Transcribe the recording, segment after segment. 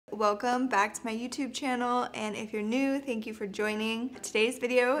welcome back to my YouTube channel, and if you're new, thank you for joining. Today's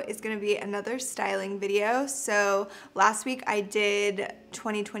video is going to be another styling video. So last week I did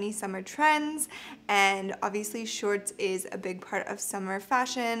 2020 summer trends, and obviously shorts is a big part of summer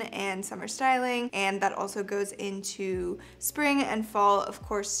fashion and summer styling, and that also goes into spring and fall of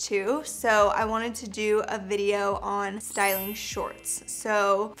course too. So I wanted to do a video on styling shorts.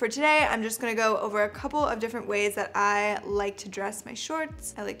 So for today I'm just gonna go over a couple of different ways that I like to dress my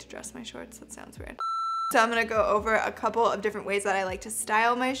shorts. I like to dress my shorts, that sounds weird. So I'm gonna go over a couple of different ways that I like to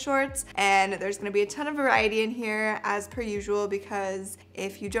style my shorts, and there's gonna be a ton of variety in here as per usual, because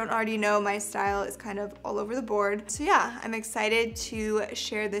if you don't already know, my style is kind of all over the board. So yeah, I'm excited to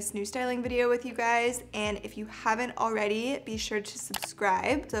share this new styling video with you guys, and if you haven't already, be sure to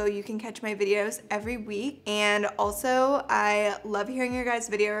subscribe so you can catch my videos every week. And also, I love hearing your guys'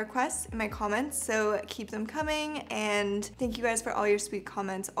 video requests in my comments, so keep them coming, and thank you guys for all your sweet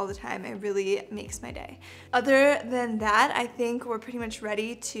comments all the time. It really makes my day. Other than that, I think we're pretty much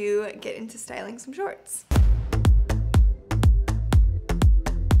ready to get into styling some shorts.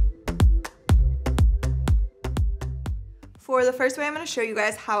 For the first way, I'm gonna show you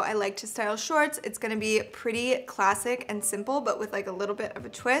guys how I like to style shorts. It's gonna be pretty classic and simple, but with like a little bit of a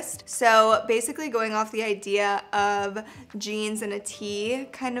twist. So basically going off the idea of jeans and a tee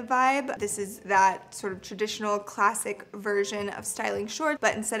kind of vibe. This is that sort of traditional classic version of styling shorts,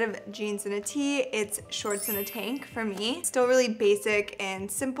 but instead of jeans and a tee, it's shorts and a tank for me. Still really basic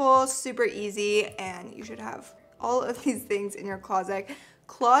and simple, super easy, and you should have all of these things in your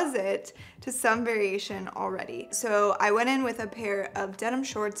closet to some variation already. So I went in with a pair of denim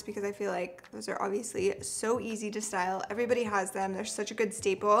shorts because I feel like those are obviously so easy to style. Everybody has them. They're such a good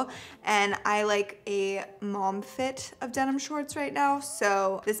staple, and I like a mom fit of denim shorts right now.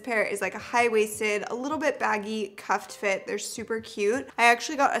 So this pair is like a high-waisted, a little bit baggy, cuffed fit. They're super cute. I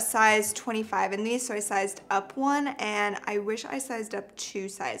actually got a size 25 in these, so I sized up one, and I wish I sized up 2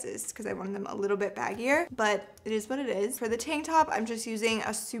 sizes because I wanted them a little bit baggier, but it is what it is. For the tank top, I'm just using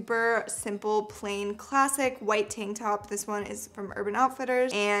a super simple, plain, classic white tank top. This one is from Urban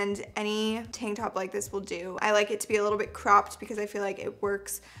Outfitters, and any tank top like this will do. I like it to be a little bit cropped because I feel like it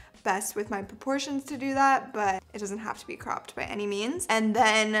works best with my proportions to do that, but it doesn't have to be cropped by any means. And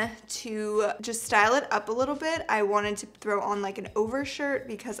then to just style it up a little bit, I wanted to throw on like an overshirt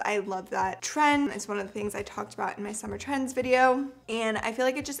because I love that trend. It's one of the things I talked about in my summer trends video, and I feel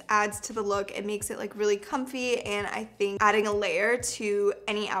like it just adds to the look. It makes it like really comfy, and I think adding a layer to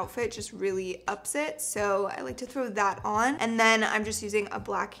any outfit just really ups it. So I like to throw that on, and then I'm just using a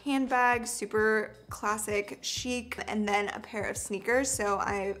black handbag, super classic chic, and then a pair of sneakers. So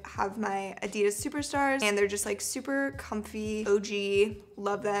I have my Adidas Superstars, and they're just like super comfy, OG,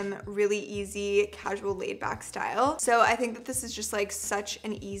 love them, really easy, casual, laid back style. So I think that this is just like such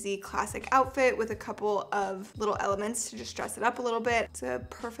an easy classic outfit with a couple of little elements to just dress it up a little bit. It's a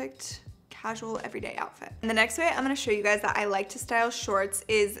perfect casual everyday outfit. And the next way I'm gonna show you guys that I like to style shorts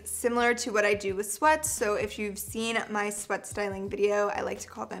is similar to what I do with sweats. So if you've seen my sweat styling video, I like to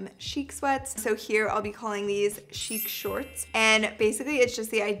call them chic sweats. So here I'll be calling these chic shorts. And basically it's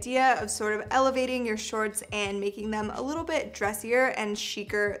just the idea of sort of elevating your shorts and making them a little bit dressier and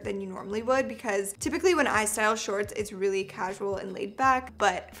chicer than you normally would, because typically when I style shorts, it's really casual and laid back.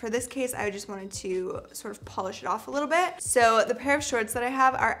 But for this case, I just wanted to sort of polish it off a little bit. So the pair of shorts that I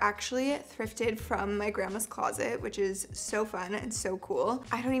have are actually thrifted from my grandma's closet, which is so fun and so cool.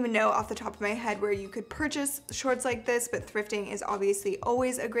 I don't even know off the top of my head where you could purchase shorts like this, but thrifting is obviously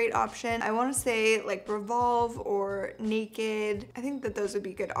always a great option. I want to say like Revolve or Naked. I think that those would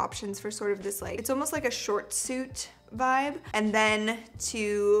be good options for sort of this, like, it's almost like a short suit vibe. And then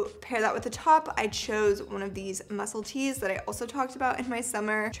to pair that with the top, I chose one of these muscle tees that I also talked about in my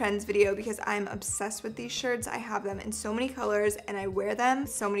summer trends video because I'm obsessed with these shirts. I have them in so many colors and I wear them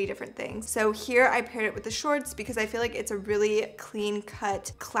so many different things. So here I paired it with the shorts because I feel like it's a really clean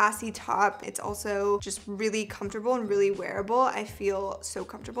cut, classy top. It's also just really comfortable and really wearable. I feel so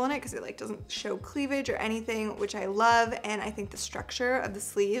comfortable in it because it like doesn't show cleavage or anything, which I love. And I think the structure of the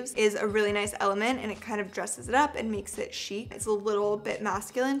sleeves is a really nice element, and it kind of dresses it up and makes it chic. It's a little bit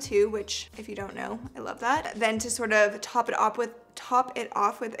masculine too, which if you don't know, I love that. Then to sort of top it off with top it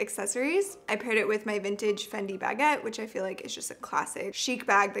off with accessories. I paired it with my vintage Fendi baguette, which I feel like is just a classic chic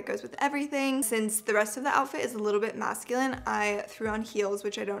bag that goes with everything. Since the rest of the outfit is a little bit masculine, I threw on heels,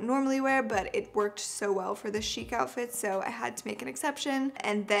 which I don't normally wear, but it worked so well for this chic outfit, so I had to make an exception.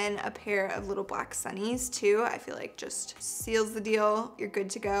 And then a pair of little black sunnies too. I feel like just seals the deal. You're good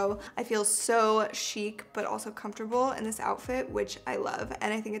to go. I feel so chic, but also comfortable in this outfit, which I love.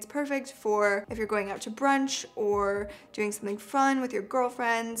 And I think it's perfect for if you're going out to brunch or doing something fun fun with your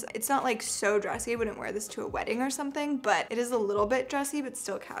girlfriends. It's not like so dressy. I wouldn't wear this to a wedding or something, but it is a little bit dressy, but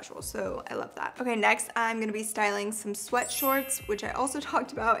still casual. So I love that. Okay, next I'm gonna be styling some sweat shorts, which I also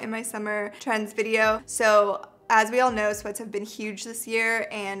talked about in my summer trends video. So as we all know, sweats have been huge this year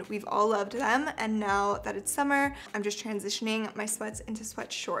and we've all loved them. And now that it's summer, I'm just transitioning my sweats into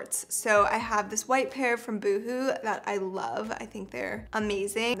sweat shorts. So I have this white pair from Boohoo that I love. I think they're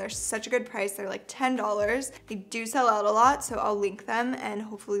amazing. They're such a good price. They're like $10. They do sell out a lot, so I'll link them and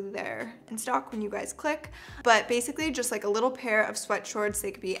hopefully they're in stock when you guys click. But basically just like a little pair of sweat shorts.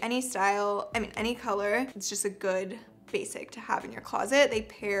 They could be any style, I mean, any color. It's just a good basic to have in your closet. They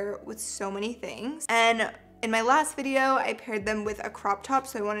pair with so many things. And in my last video, I paired them with a crop top,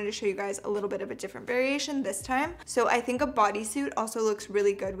 so I wanted to show you guys a little bit of a different variation this time. So I think a bodysuit also looks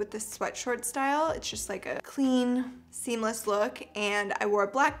really good with this sweat short style. It's just like a clean, seamless look, and I wore a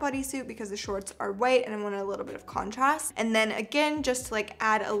black bodysuit because the shorts are white and I wanted a little bit of contrast. And then again, just to like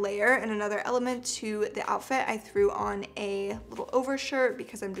add a layer and another element to the outfit, I threw on a little overshirt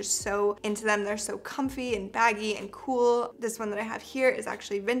because I'm just so into them. They're so comfy and baggy and cool. This one that I have here is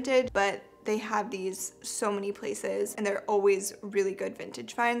actually vintage, but they have these so many places and they're always really good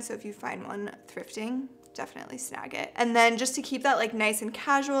vintage finds. So if you find one thrifting, definitely snag it. And then just to keep that like nice and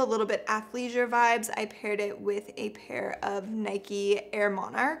casual, a little bit athleisure vibes, I paired it with a pair of Nike Air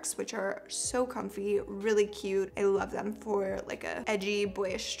Monarchs, which are so comfy, really cute. I love them for like a edgy,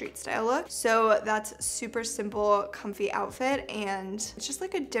 boyish street style look. So that's super simple, comfy outfit, and it's just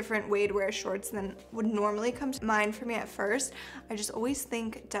like a different way to wear shorts than would normally come to mind for me at first. I just always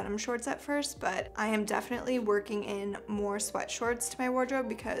think denim shorts at first, but I am definitely working in more sweat shorts to my wardrobe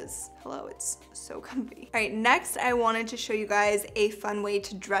because, hello, it's so comfy. All right, next I wanted to show you guys a fun way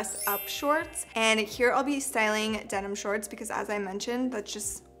to dress up shorts. And here I'll be styling denim shorts because, as I mentioned, that's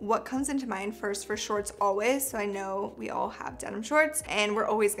just what comes into mind first for shorts always. So I know we all have denim shorts and we're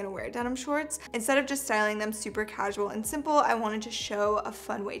always gonna wear denim shorts. Instead of just styling them super casual and simple, I wanted to show a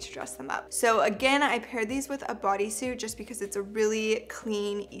fun way to dress them up. So again, I paired these with a bodysuit just because it's a really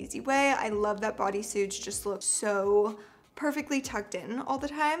clean, easy way. I love that bodysuits just look so perfectly tucked in all the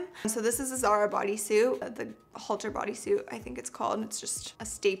time. So this is a Zara bodysuit, the halter bodysuit, I think it's called. It's just a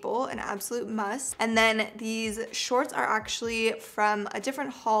staple, an absolute must. And then these shorts are actually from a different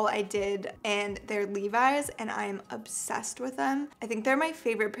haul I did, and they're Levi's, and I'm obsessed with them. I think they're my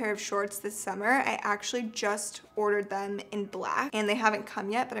favorite pair of shorts this summer. I actually just ordered them in black and they haven't come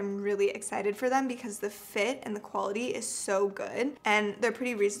yet, but I'm really excited for them because the fit and the quality is so good and they're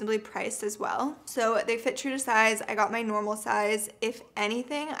pretty reasonably priced as well. So they fit true to size. I got my normal size. If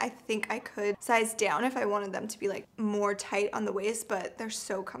anything, I think I could size down if I wanted them to be like more tight on the waist, but they're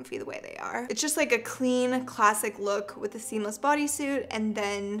so comfy the way they are. It's just like a clean, classic look with a seamless bodysuit and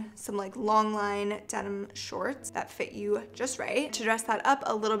then some like long line denim shorts that fit you just right. To dress that up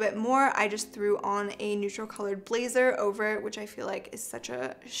a little bit more, I just threw on a neutral colored blazer over it, which I feel like is such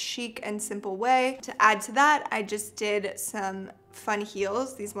a chic and simple way. To add to that, I just did some fun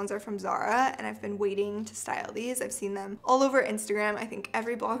heels. These ones are from Zara and I've been waiting to style these. I've seen them all over Instagram. I think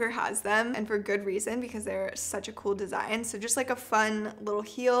every blogger has them, and for good reason because they're such a cool design. So just like a fun little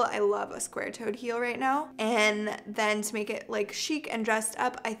heel. I love a square-toed heel right now. And then to make it like chic and dressed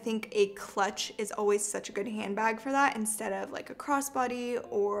up, I think a clutch is always such a good handbag for that instead of like a crossbody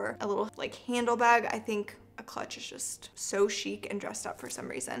or a little like handle bag. I think a clutch is just so chic and dressed up for some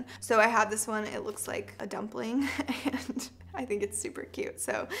reason. So I have this one. It looks like a dumpling and I think it's super cute.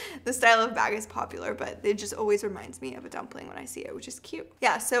 So the style of bag is popular, but it just always reminds me of a dumpling when I see it, which is cute.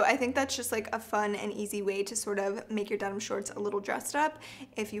 Yeah, so I think that's just like a fun and easy way to sort of make your denim shorts a little dressed up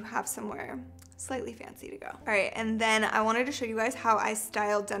if you have somewhere slightly fancy to go. All right, and then I wanted to show you guys how I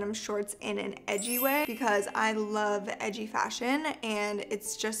style denim shorts in an edgy way because I love edgy fashion and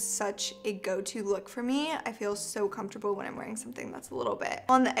it's just such a go-to look for me. I feel so comfortable when I'm wearing something that's a little bit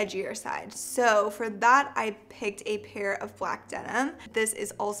on the edgier side. So for that, I picked a pair of black denim. This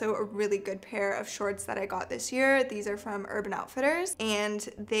is also a really good pair of shorts that I got this year. These are from Urban Outfitters and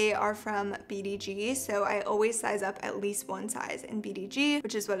they are from BDG. So I always size up at least one size in BDG,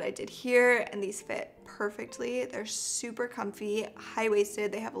 which is what I did here. And these fit perfectly. They're super comfy,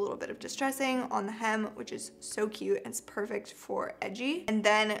 high-waisted. They have a little bit of distressing on the hem, which is so cute and it's perfect for edgy. And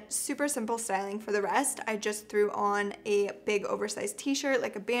then super simple styling for the rest. I just threw on a big oversized t-shirt,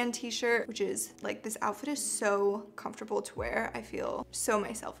 like a band t-shirt, which is like, this outfit is so comfortable to wear. I feel so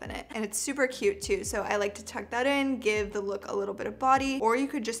myself in it and it's super cute too. So I like to tuck that in, give the look a little bit of body, or you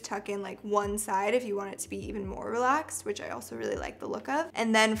could just tuck in like one side if you want it to be even more relaxed, which I also really like the look of.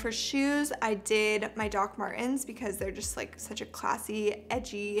 And then for shoes, I did my Doc Martens because they're just like such a classy,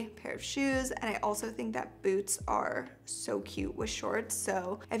 edgy pair of shoes. And I also think that boots are so cute with shorts.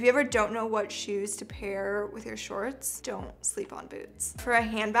 So if you ever don't know what shoes to pair with your shorts, don't sleep on boots. For a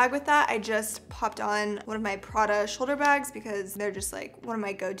handbag with that, I just popped on one of my Prada shoulder bags because they're just like one of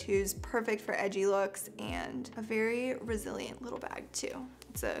my go-tos, perfect for edgy looks, and a very resilient little bag too.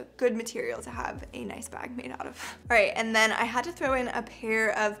 It's a good material to have a nice bag made out of. All right, and then I had to throw in a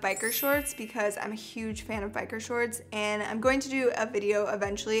pair of biker shorts because I'm a huge fan of biker shorts, and I'm going to do a video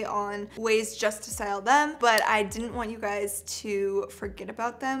eventually on ways just to style them, but I didn't want you guys to forget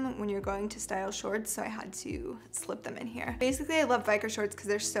about them when you're going to style shorts, so I had to slip them in here. Basically, I love biker shorts because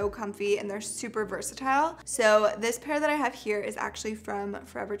they're so comfy and they're super versatile. So this pair that I have here is actually from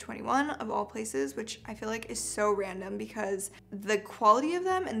Forever 21 of all places, which I feel like is so random because the quality of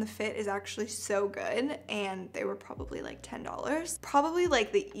them and the fit is actually so good, and they were probably like $10. Probably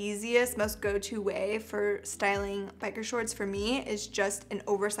like the easiest, most go-to way for styling biker shorts for me is just an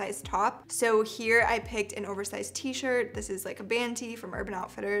oversized top. So here I picked an oversized t-shirt. This is like a band tee from Urban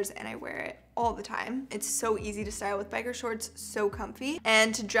Outfitters, and I wear it all the time. It's so easy to style with biker shorts, so comfy.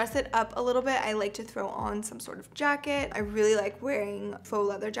 And to dress it up a little bit, I like to throw on some sort of jacket. I really like wearing faux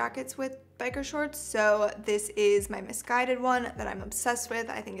leather jackets with biker shorts, so this is my Misguided one that I'm obsessed with.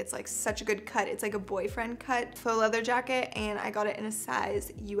 I think it's like such a good cut. It's like a boyfriend cut faux leather jacket, and I got it in a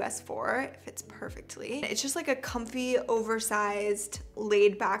size US 4. It fits perfectly. It's just like a comfy, oversized,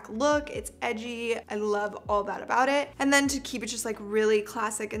 laid back look. It's edgy. I love all that about it. And then to keep it just like really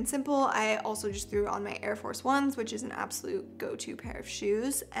classic and simple, I also just threw on my Air Force Ones, which is an absolute go-to pair of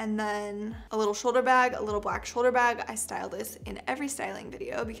shoes. And then a little shoulder bag, a little black shoulder bag. I style this in every styling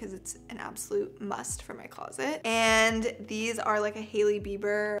video because it's an absolute must for my closet. And these are like a Hailey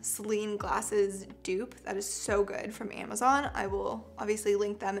Bieber Celine glasses dupe that is so good from Amazon. I will obviously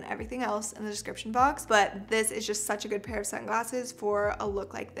link them and everything else in the description box, but this is just such a good pair of sunglasses for a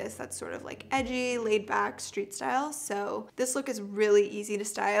look like this that's sort of like edgy, laid back, street style. So this look is really easy to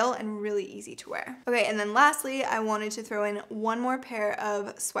style and really easy to wear. Okay, and then lastly, I wanted to throw in one more pair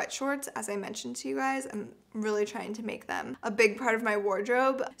of sweat shorts. As I mentioned to you guys, I'm really trying to make them a big part of my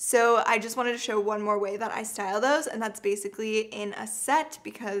wardrobe. So I just wanted to show one more way that I style those, and that's basically in a set,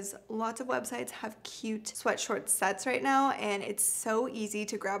 because lots of websites have cute sweat short sets right now, and it's so easy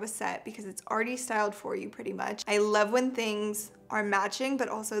to grab a set because it's already styled for you pretty much. I love when things are matching but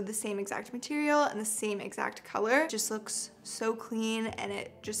also the same exact material and the same exact color. It just looks so clean and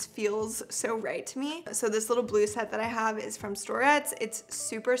it just feels so right to me. So this little blue set that I have is from Storettes. It's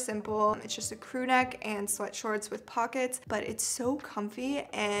super simple. It's just a crew neck and sweat shorts with pockets, but it's so comfy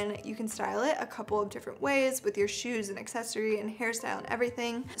and you can style it a couple of different ways with your shoes and accessory and hairstyle and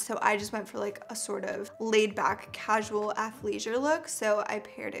everything. So I just went for like a sort of laid back casual athleisure look. So I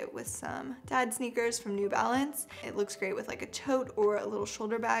paired it with some dad sneakers from New Balance. It looks great with like a tote or a little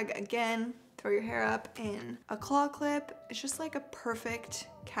shoulder bag. Again, throw your hair up in a claw clip. It's just like a perfect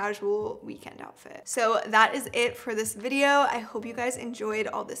casual weekend outfit. So that is it for this video. I hope you guys enjoyed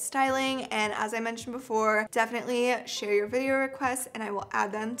all this styling, and as I mentioned before, definitely share your video requests and I will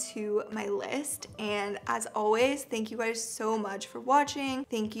add them to my list. And as always, thank you guys so much for watching.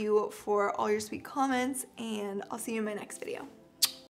 Thank you for all your sweet comments, and I'll see you in my next video.